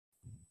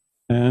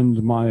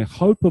And my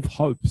hope of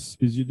hopes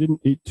is you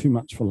didn't eat too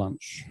much for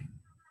lunch.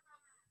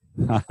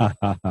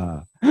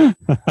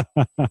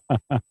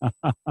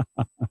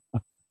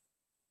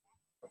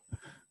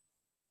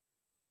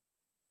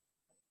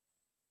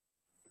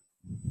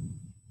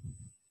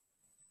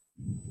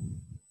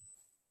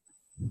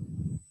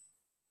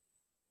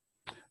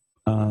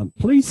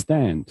 Please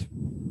stand.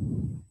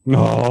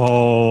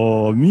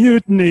 Oh,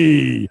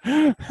 mutiny.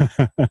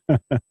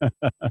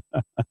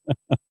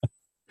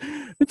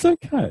 It's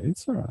okay.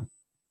 It's all right.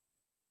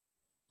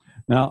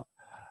 Now,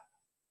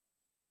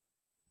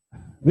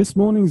 this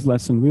morning's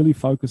lesson really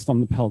focused on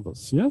the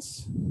pelvis,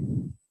 yes?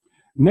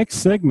 Next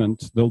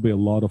segment, there'll be a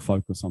lot of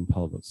focus on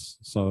pelvis.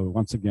 So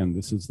once again,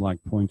 this is like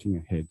pointing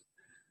ahead.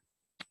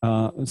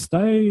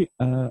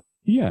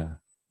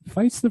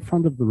 Face the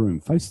front of the room,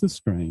 face the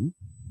screen.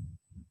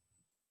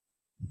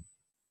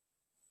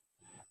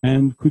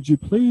 And could you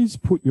please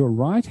put your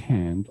right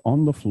hand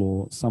on the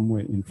floor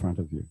somewhere in front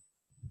of you?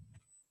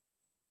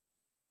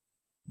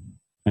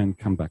 And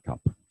come back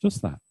up,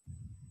 just that.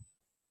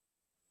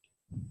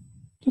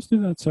 Just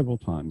do that several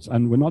times.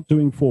 And we're not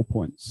doing 4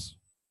 points.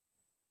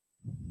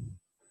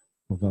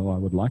 Although I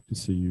would like to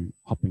see you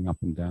hopping up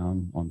and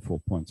down on 4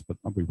 points, but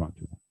we won't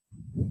do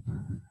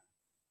that.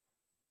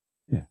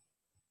 Yeah.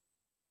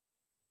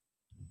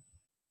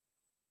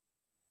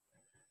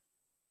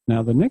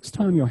 Now, the next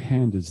time your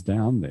hand is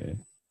down there,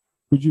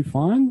 could you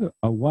find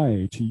a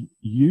way to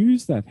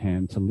use that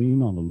hand to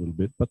lean on a little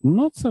bit, but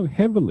not so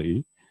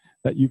heavily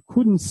that you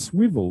couldn't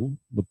swivel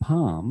the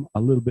palm a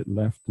little bit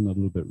left and a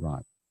little bit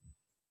right?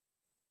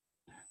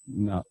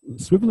 Now,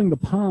 swiveling the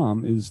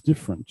palm is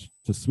different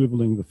to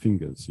swiveling the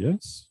fingers,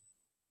 yes?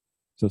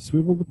 So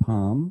swivel the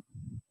palm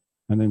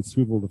and then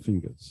swivel the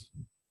fingers.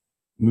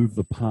 Move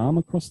the palm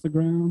across the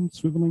ground,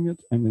 swiveling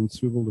it, and then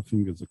swivel the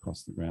fingers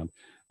across the ground.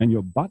 And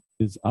your butt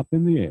is up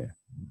in the air.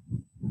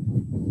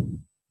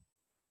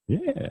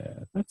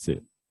 Yeah, that's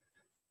it.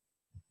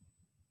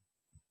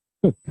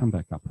 Good, come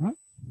back up, right?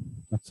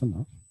 That's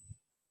enough.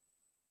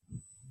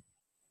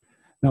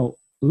 Now,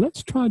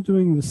 let's try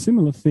doing the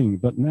similar thing,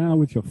 but now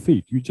with your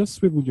feet. You just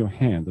swiveled your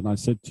hand, and I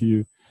said to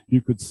you, you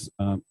could,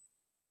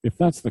 if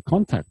that's the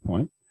contact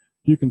point,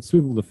 you can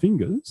swivel the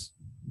fingers,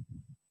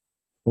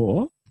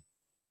 or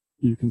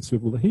you can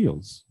swivel the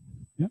heels.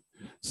 Yeah.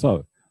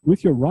 So,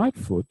 with your right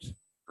foot,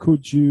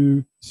 could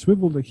you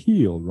swivel the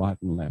heel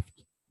right and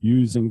left,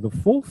 using the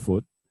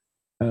forefoot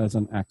as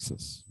an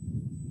axis?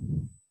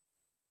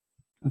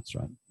 That's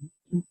right.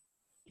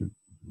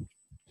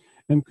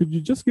 And could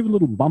you just give a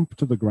little bump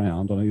to the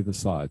ground on either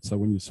side? So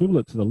when you swivel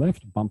it to the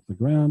left, bump the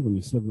ground. When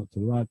you swivel it to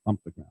the right,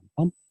 bump the ground.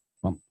 Bump,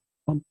 bump,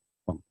 bump,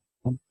 bump,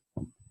 bump,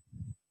 bump.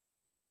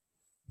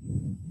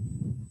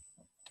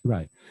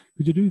 Right.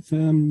 Could you do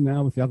them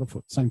now with the other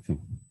foot? Same thing.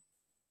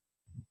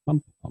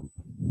 Bump, bump.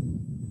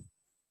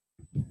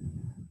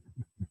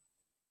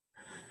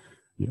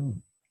 Yeah.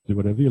 Do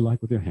whatever you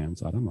like with your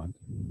hands. I don't mind.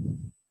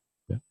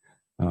 Yeah.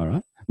 All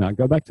right. Now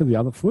go back to the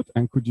other foot,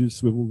 and could you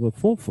swivel the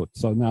forefoot?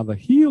 So now the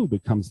heel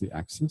becomes the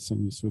axis,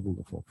 and you swivel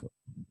the forefoot.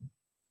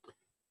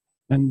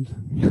 And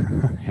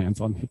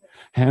hands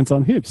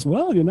on hips.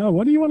 Well, you know,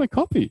 what do you want to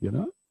copy, you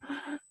know?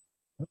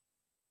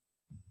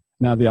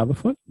 Now the other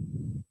foot.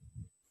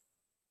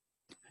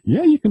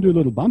 Yeah, you can do a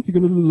little bump. You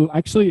can do a little,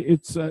 actually,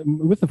 it's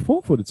with the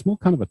forefoot, it's more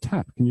kind of a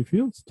tap. Can you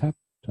feel? It's tap,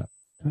 tap,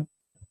 tap,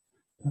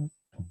 tap,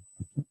 tap,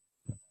 tap, tap.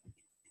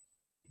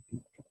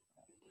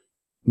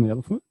 And the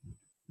other foot.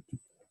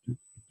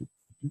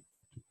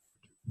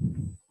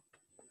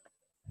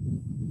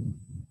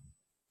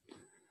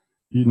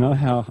 You know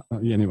how,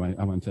 anyway,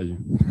 I won't tell you.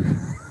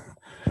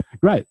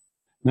 Great.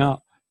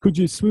 Now, could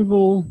you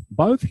swivel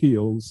both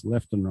heels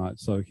left and right?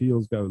 So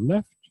heels go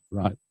left,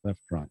 right,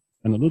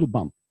 and a little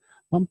bump.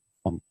 Bump,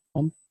 bump,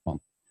 bump,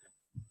 bump.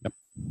 Yep.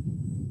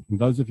 And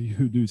those of you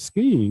who do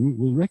skiing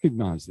will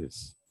recognize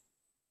this.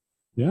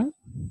 Yeah?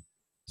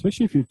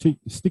 Especially if you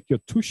stick your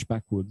tush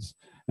backwards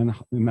and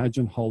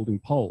imagine holding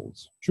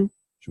poles. Choo,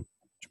 choo,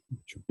 choo,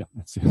 choo. Yeah,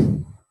 that's it.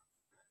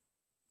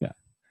 Yeah.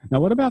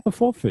 Now, what about the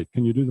forefeet?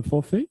 Can you do the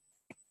forefeet?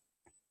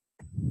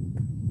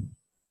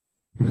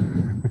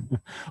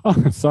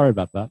 Oh, sorry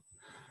about that.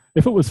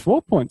 If it was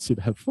 4 points, you'd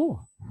have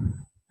 4.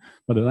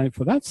 But it ain't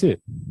 4. That's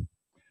it.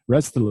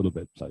 Rest a little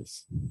bit,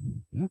 please.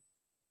 Yeah.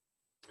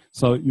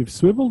 So you've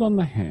swiveled on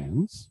the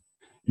hands.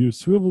 You've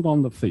swiveled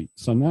on the feet.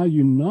 So now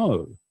you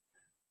know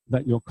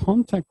that your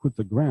contact with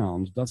the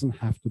ground doesn't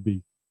have to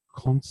be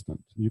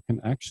constant. You can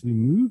actually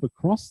move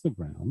across the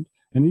ground.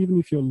 And even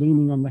if you're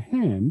leaning on the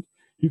hand,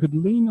 you could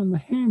lean on the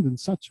hand in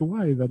such a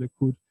way that it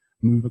could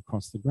move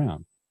across the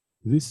ground.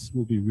 This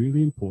will be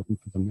really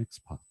important for the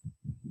next part.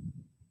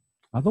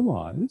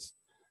 Otherwise,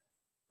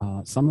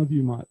 some of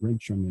you might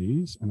wrench your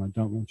knees, and I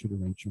don't want you to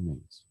wrench your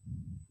knees.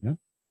 Yeah?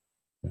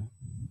 Yeah.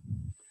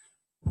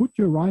 Put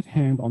your right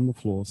hand on the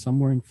floor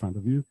somewhere in front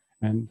of you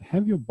and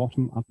have your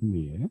bottom up in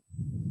the air.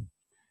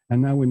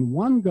 And now in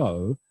one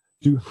go,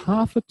 do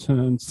half a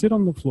turn, sit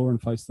on the floor and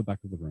face the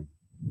back of the room.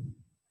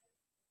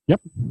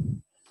 Yep.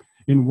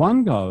 In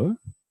one go,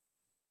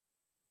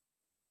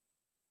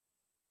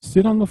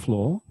 sit on the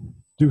floor,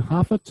 Do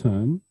half a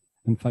turn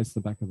and face the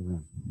back of the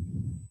room.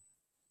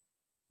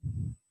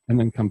 And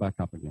then come back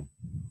up again.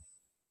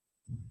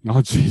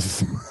 Oh,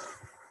 Jesus.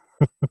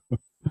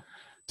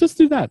 Just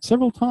do that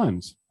several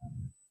times.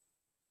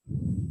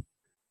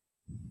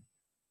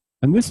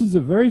 And this is a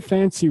very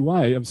fancy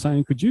way of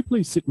saying, could you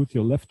please sit with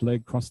your left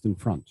leg crossed in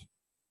front?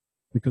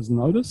 Because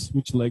notice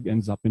which leg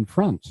ends up in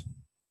front.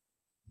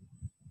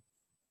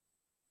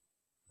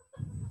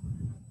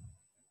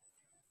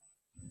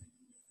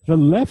 The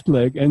left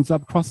leg ends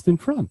up crossed in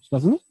front,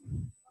 doesn't it?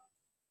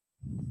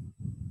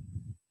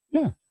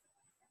 Yeah.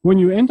 When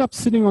you end up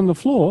sitting on the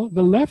floor,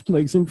 the left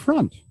leg's in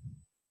front.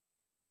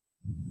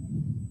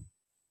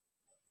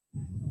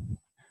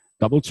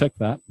 Double check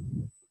that.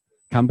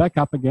 Come back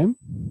up again.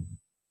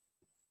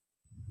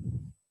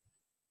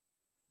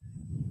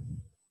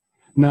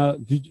 Now,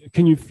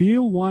 can you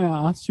feel why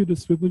I asked you to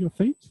swivel your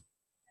feet?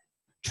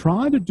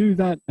 Try to do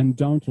that and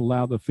don't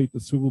allow the feet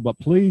to swivel, but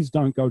please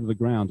don't go to the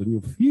ground, and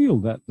you'll feel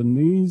that the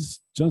knees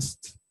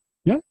just,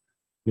 yeah?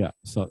 Yeah,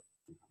 so.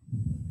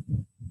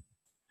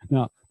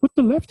 Now, put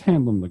the left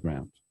hand on the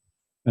ground,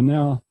 and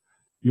now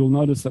you'll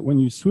notice that when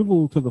you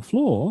swivel to the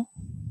floor,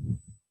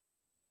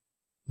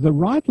 the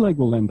right leg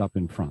will end up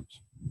in front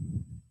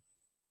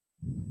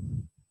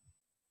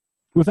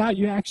without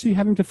you actually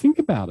having to think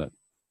about it.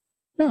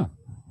 Yeah.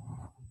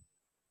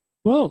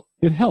 Well,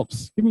 it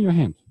helps. Give me your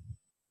hand.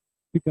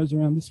 It goes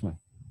around this way.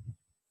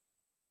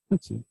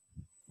 That's it.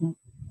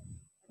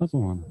 That's the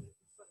one.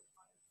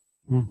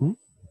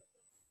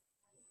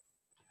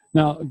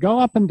 Now, go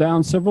up and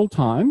down several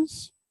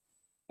times.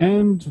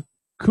 And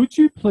could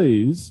you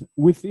please,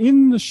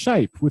 within the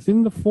shape,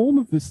 within the form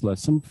of this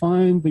lesson,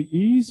 find the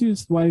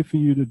easiest way for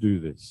you to do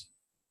this?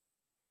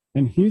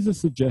 And here's a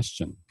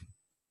suggestion.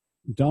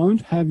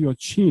 Don't have your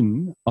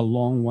chin a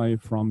long way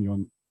from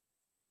your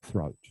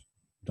throat.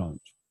 Don't.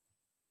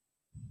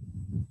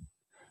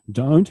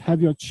 Don't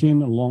have your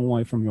chin a long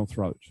way from your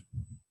throat.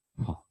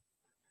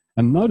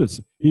 And notice,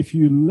 if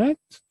you let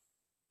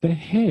the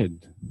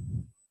head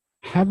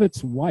have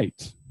its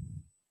weight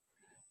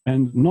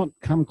and not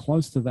come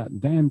close to that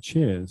damn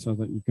chair so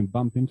that you can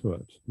bump into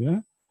it,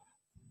 yeah?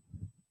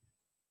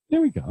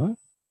 There we go.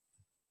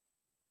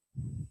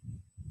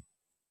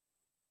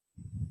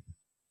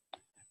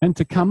 And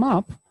to come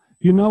up,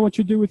 you know what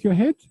you do with your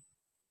head?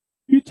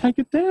 You take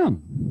it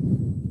down.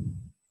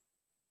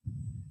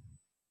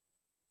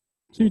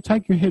 So you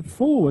take your head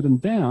forward and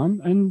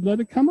down and let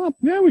it come up.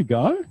 There we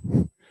go.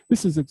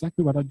 This is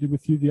exactly what I did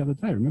with you the other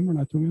day. Remember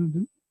when I told you I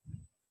did?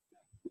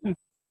 Yeah.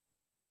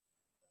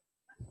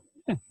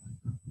 Yeah.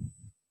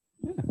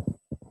 Yeah.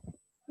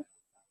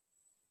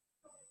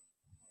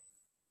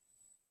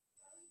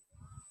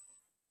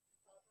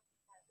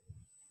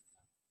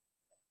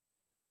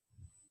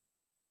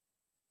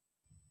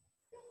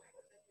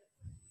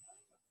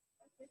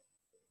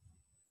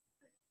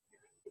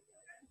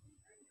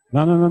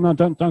 No,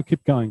 don't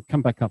keep going.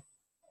 Come back up.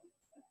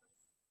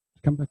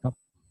 Come back up.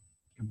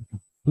 Come back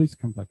up. Please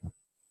come back up.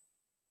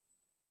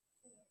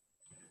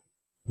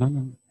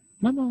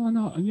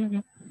 No.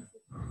 Yeah.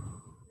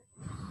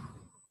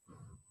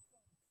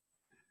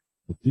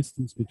 The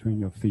distance between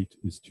your feet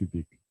is too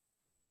big.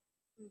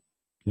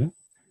 Yeah?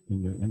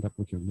 And you end up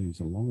with your knees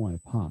a long way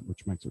apart,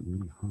 which makes it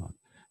really hard.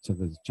 So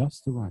there's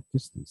just the right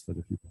distance that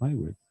if you play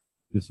with,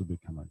 this will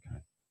become okay.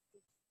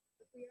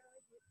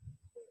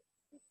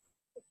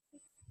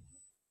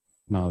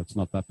 No, it's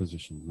not that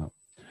position. No,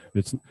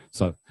 it's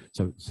so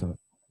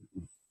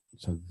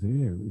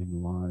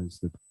therein lies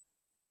the.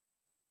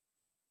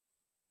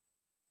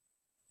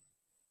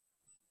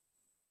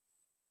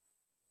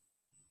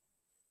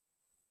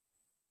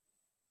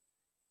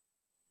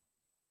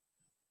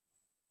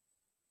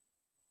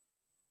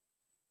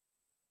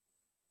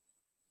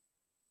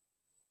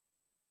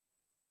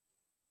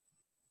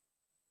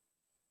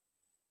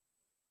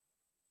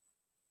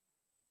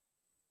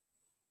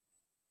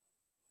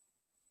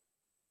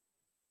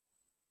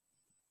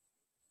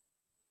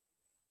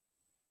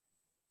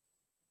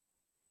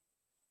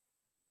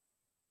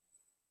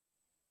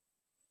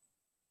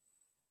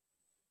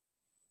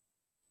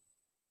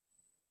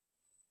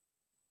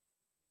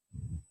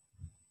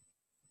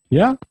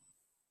 Yeah.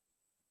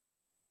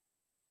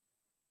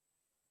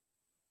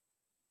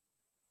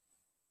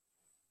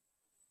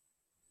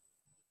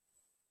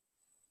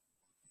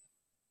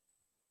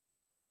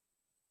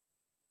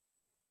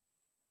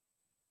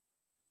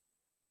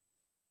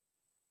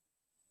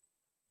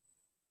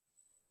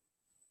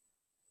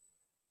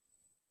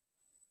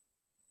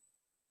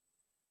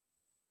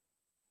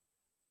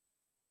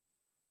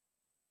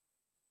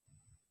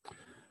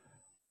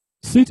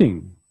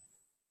 Sitting,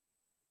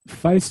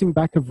 facing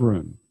back of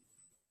room,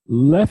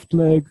 left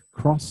leg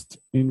crossed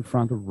in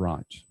front of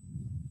right.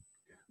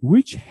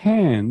 Which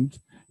hand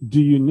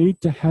do you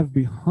need to have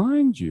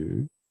behind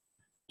you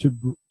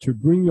to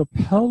bring your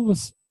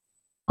pelvis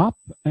up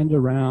and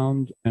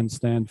around and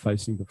stand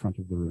facing the front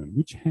of the room?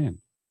 Which hand?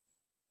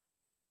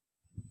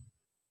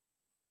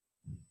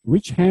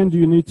 Which hand do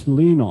you need to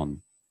lean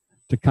on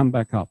to come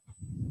back up?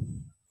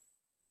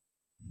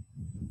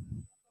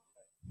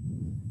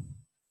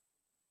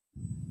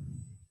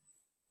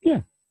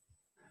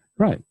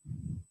 Great.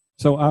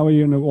 So are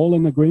we all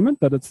in agreement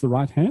that it's the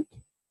right hand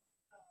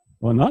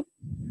or not?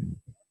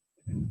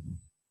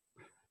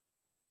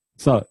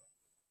 So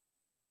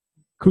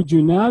could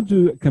you now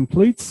do a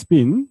complete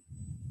spin?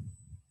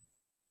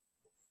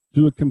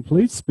 Do a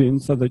complete spin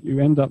so that you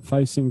end up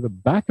facing the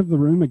back of the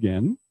room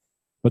again,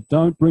 but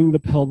don't bring the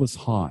pelvis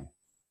high.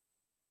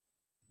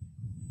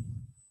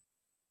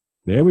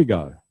 There we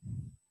go.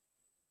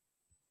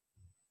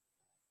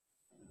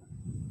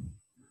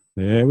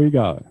 There we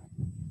go.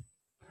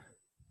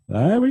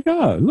 There we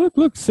go. Look,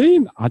 look,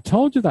 see? I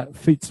told you that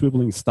feet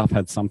swiveling stuff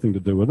had something to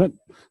do with it.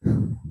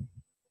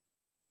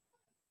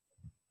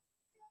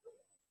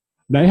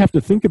 Now you have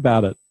to think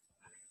about it.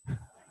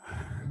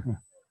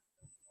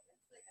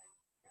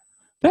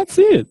 That's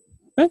it.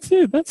 That's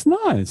it. That's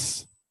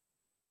nice.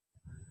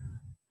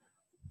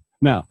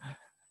 Now,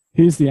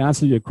 here's the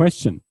answer to your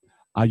question.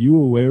 Are you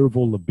aware of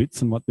all the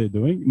bits and what they're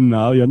doing?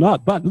 No, you're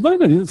not. But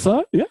look at it.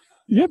 So,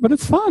 yeah, but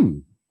it's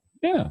fun.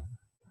 Yeah.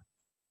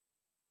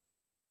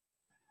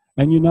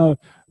 And you know,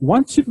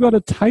 once you've got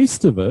a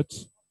taste of it,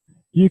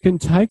 you can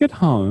take it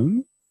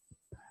home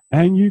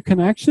and you can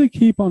actually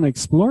keep on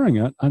exploring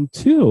it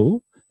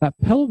until that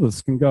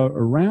pelvis can go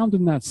around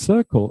in that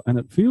circle and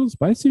it feels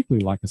basically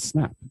like a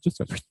snap. It just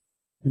goes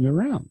and you're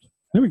around.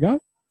 There we go.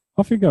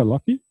 Off you go,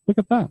 Lockie. Look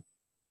at that.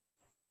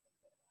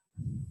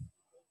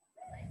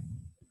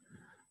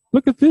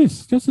 Look at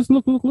this. Just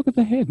look at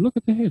the head. Look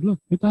at the head. Look,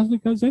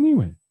 it goes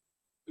anywhere.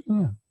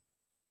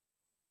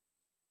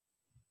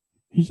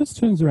 He just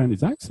turns around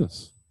his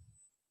axis.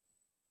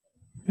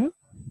 Yeah.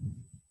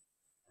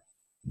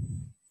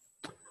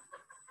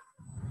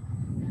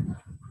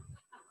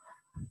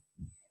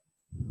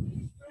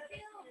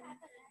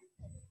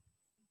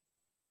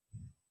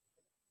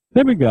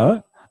 There we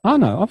go.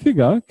 Anna, off you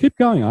go. Keep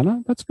going,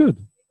 Anna. That's good.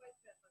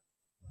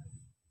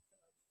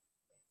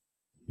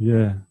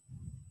 Yeah.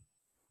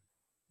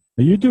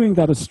 Are you doing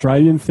that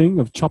Australian thing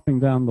of chopping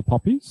down the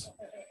poppies?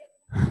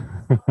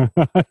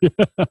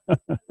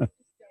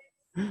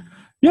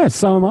 Yeah,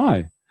 so am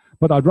I.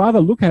 But I'd rather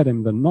look at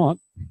him than not.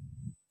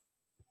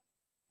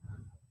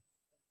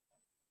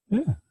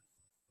 Yeah.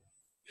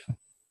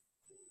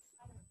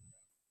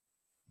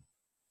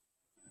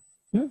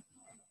 Yeah.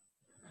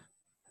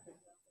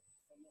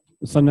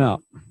 So now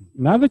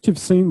that you've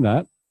seen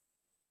that,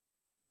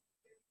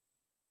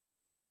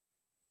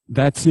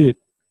 that's it.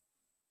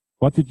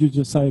 What did you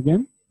just say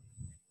again?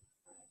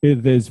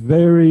 There's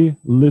very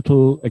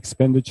little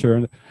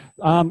expenditure.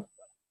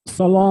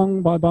 So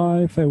long,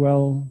 bye-bye,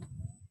 farewell.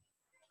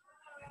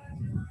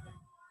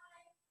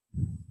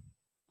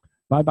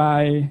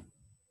 Bye-bye.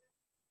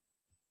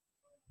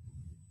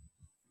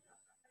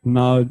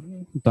 No,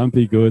 don't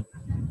be good.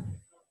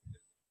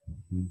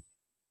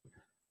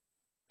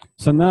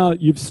 So now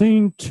you've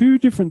seen two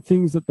different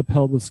things that the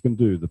pelvis can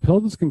do. The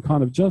pelvis can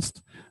kind of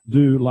just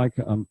do like,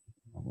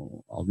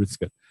 I'll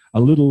risk it, a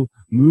little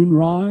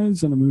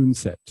moonrise and a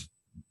moonset.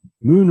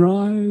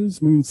 Moonrise,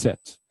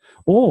 moonset.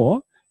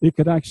 Or it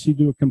could actually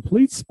do a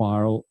complete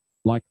spiral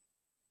like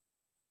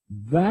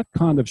that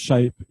kind of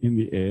shape in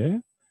the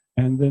air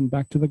and then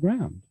back to the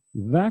ground.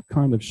 That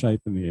kind of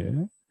shape in the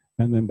air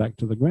and then back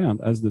to the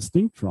ground as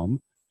distinct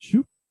from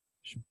shoop,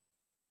 shoop.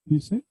 You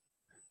see?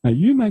 Now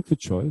you make the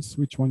choice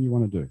which one you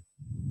want to do.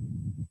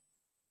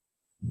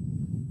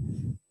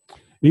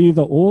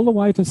 Either all the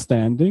way to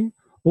standing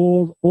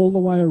or all the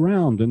way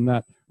around in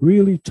that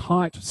really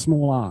tight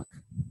small arc.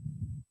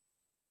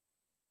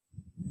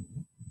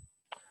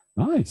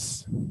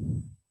 Nice.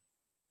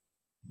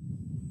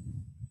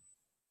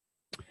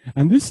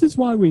 And this is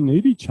why we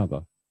need each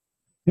other.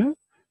 Yeah?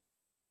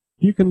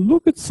 You can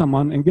look at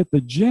someone and get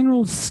the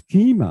general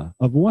schema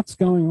of what's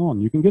going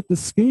on. You can get the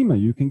schema,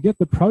 you can get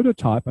the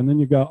prototype, and then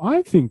you go,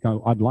 I think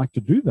I'd like to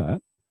do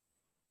that.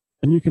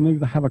 And you can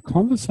either have a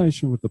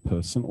conversation with the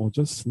person or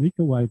just sneak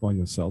away by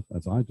yourself,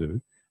 as I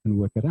do, and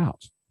work it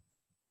out.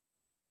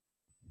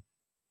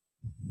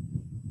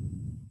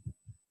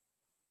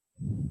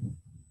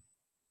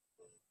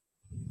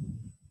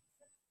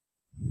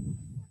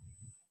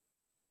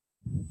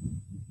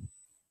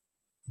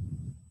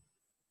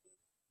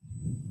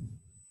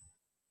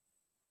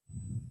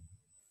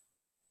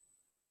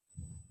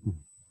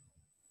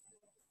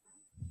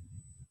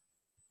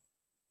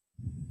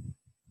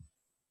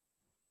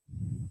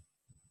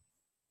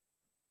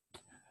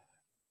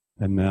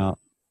 And now,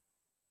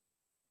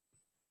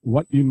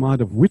 what you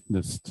might have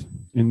witnessed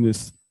in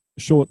this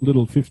short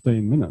little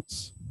 15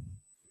 minutes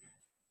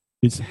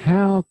is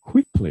how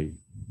quickly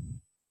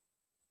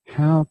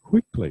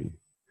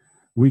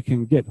we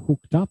can get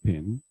hooked up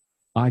in,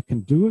 I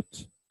can do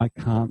it, I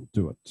can't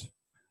do it.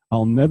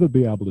 I'll never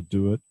be able to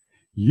do it.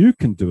 You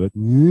can do it.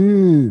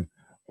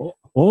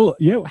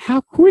 Yeah, how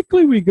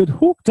quickly we get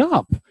hooked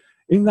up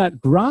in that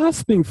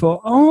grasping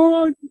for,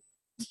 oh,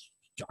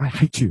 I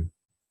hate you.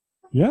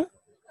 Yeah?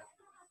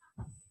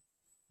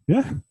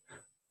 Yeah.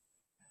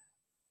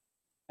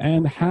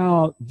 And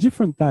how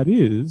different that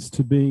is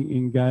to being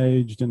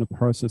engaged in a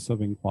process of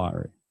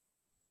inquiry.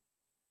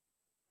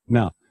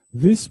 Now,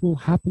 this will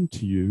happen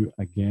to you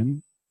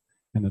again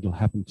and it'll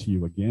happen to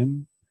you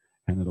again,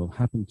 and it'll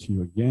happen to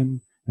you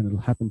again, and it'll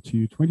happen to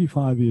you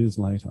 25 years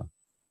later.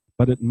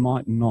 But it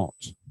might not,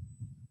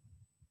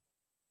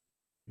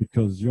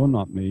 because you're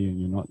not me and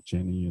you're not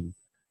Jenny,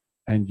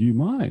 and you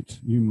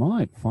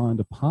might find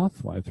a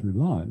pathway through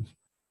life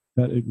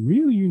that it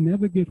really, you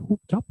never get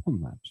hooked up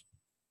on that.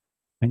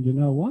 And you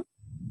know what?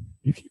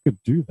 If you could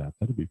do that,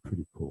 that'd be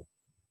pretty cool.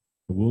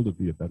 The world would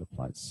be a better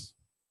place.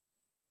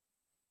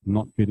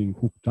 Not getting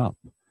hooked up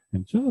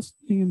and just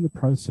being in the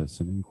process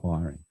and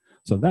inquiring.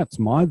 So that's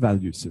my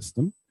value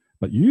system,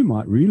 but you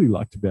might really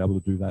like to be able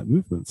to do that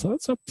movement. So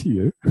it's up to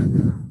you.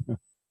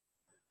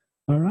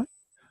 All right.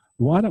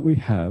 Why don't we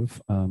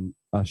have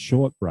a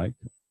short break,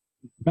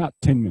 about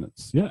 10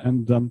 minutes, yeah?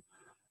 And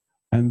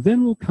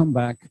then we'll come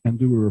back and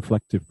do a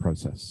reflective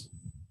process.